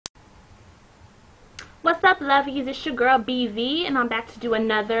What's up, lovies? It's your girl BV, and I'm back to do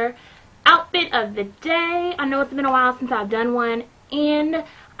another outfit of the day. I know it's been a while since I've done one, and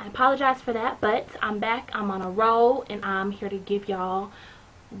I apologize for that, but I'm back. I'm on a roll, and I'm here to give y'all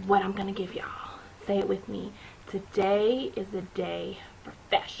what I'm gonna give y'all. Say it with me. Today is a day for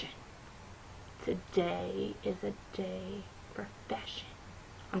fashion. Today is a day for fashion.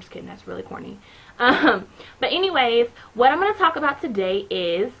 I'm just kidding, that's really corny. But anyways, what I'm going to talk about today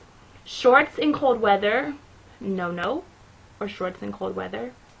is shorts in cold weather, no, or shorts in cold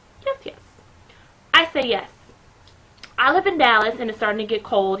weather, yes. I say yes. I live in Dallas and it's starting to get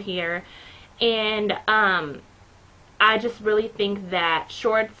cold here, and I just really think that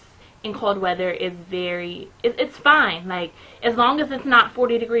shorts in cold weather is it's fine. Like, as long as it's not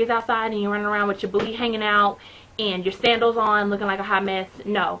 40 degrees outside and you're running around with your booty hanging out and your sandals on looking like a hot mess,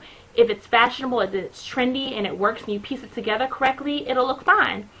 no. If it's fashionable, if it's trendy, and it works and you piece it together correctly, it'll look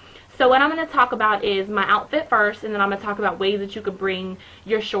fine. So what I'm going to talk about is my outfit first, and then I'm going to talk about ways that you could bring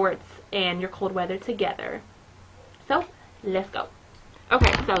your shorts and your cold weather together. So, let's go.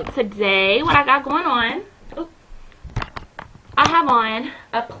 Okay, so today what I got going on, I have on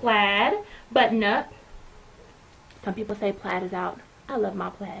a plaid button-up. Some people say plaid is out. I love my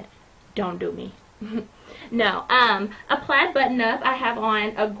plaid. Don't do me. No, a plaid button-up. I have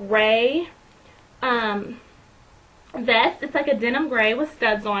on a gray vest. It's like a denim gray with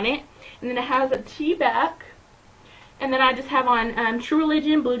studs on it, and then it has a T-back, and then I just have on True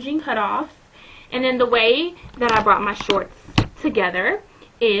Religion blue jean cutoffs. And then the way that I brought my shorts together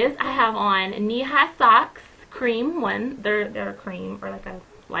is I have on knee-high socks, cream one. They're cream, or like a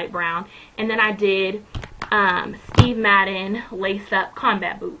light brown, and then I did Steve Madden lace-up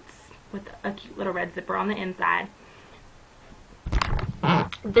combat boots with a cute little red zipper on the inside.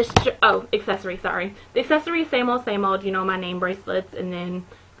 Accessory, sorry. The accessory, same old, you know, my name bracelets, and then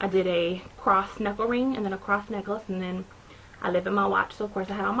I did a cross knuckle ring, and then a cross necklace, and then I live in my watch, so of course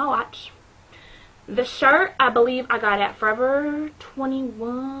I had on my watch. The shirt, I believe I got at Forever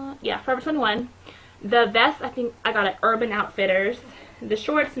 21. Yeah, Forever 21. The vest, I think I got at Urban Outfitters. The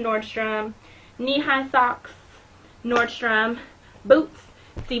shorts, Nordstrom. Knee-high socks, Nordstrom. Boots,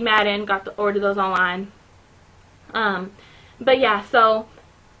 Steve Madden, got to order those online. But yeah, so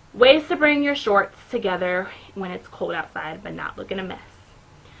ways to bring your shorts together when it's cold outside but not looking a mess.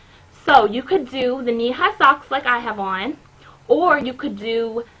 So you could do the knee-high socks like I have on, or you could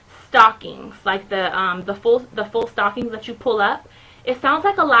do stockings, like the full stockings that you pull up. It sounds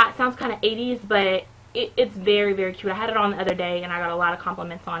like a lot, sounds kind of 80s, but it's very, very cute. I had it on the other day and I got a lot of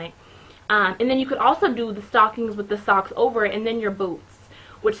compliments on it. And then you could also do the stockings with the socks over it, and then your boots,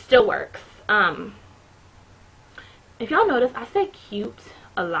 which still works. If y'all notice, I say cute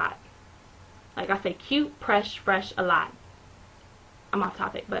a lot. Like, I say cute, fresh a lot. I'm off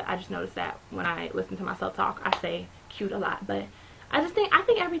topic, but I just noticed that when I listen to myself talk, I say cute a lot. But I think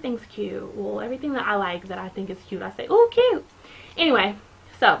everything's cute. Well, everything that I like that I think is cute, I say, ooh, cute. Anyway,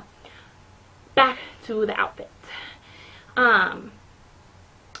 so back to the outfit.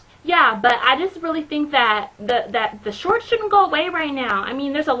 Yeah, but I just really think that the shorts shouldn't go away right now. I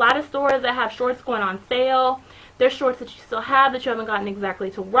mean, there's a lot of stores that have shorts going on sale. There's shorts that you still have that you haven't gotten exactly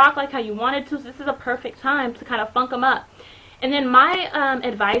to rock like how you wanted to. So this is a perfect time to kind of funk them up. And then my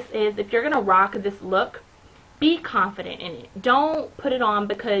advice is, if you're going to rock this look, be confident in it. Don't put it on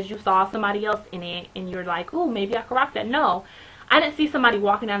because you saw somebody else in it and you're like, ooh, maybe I could rock that. No. I didn't see somebody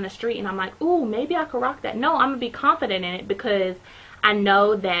walking down the street and I'm like, ooh, maybe I could rock that. No, I'm going to be confident in it because I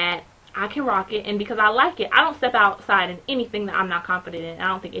know that I can rock it, and because I like it. I don't step outside in anything that I'm not confident in. I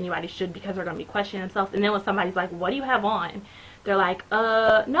don't think anybody should, because they're going to be questioning themselves. And then when somebody's like, what do you have on? They're like,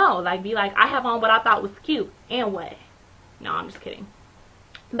 no. Like, be like, I have on what I thought was cute. And what? No, I'm just kidding.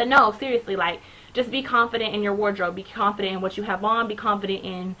 But no, seriously, like, just be confident in your wardrobe. Be confident in what you have on. Be confident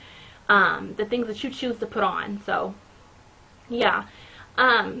in the things that you choose to put on. So, yeah.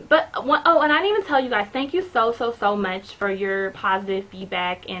 And I didn't even tell you guys, thank you so much for your positive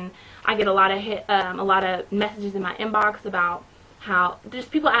feedback, and I get a lot of messages in my inbox about how just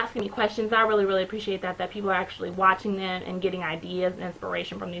people asking me questions. I really appreciate that people are actually watching them and getting ideas and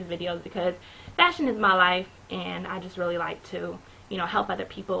inspiration from these videos, because fashion is my life, and I just really like to, you know, help other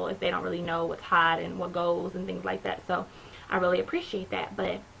people if they don't really know what's hot and what goes and things like that. So I really appreciate that.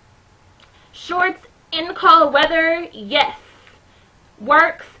 But shorts in the cold weather, yes.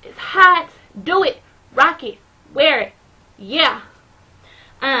 Works, it's hot, do it, rock it, wear it, yeah.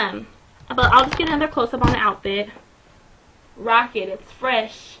 But I'll just get another close-up on the outfit. Rock it, it's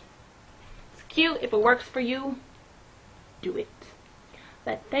fresh, it's cute. If it works for you, do it.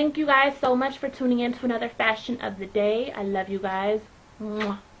 But thank you guys so much for tuning in to another fashion of the day. I love you guys.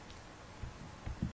 Mwah.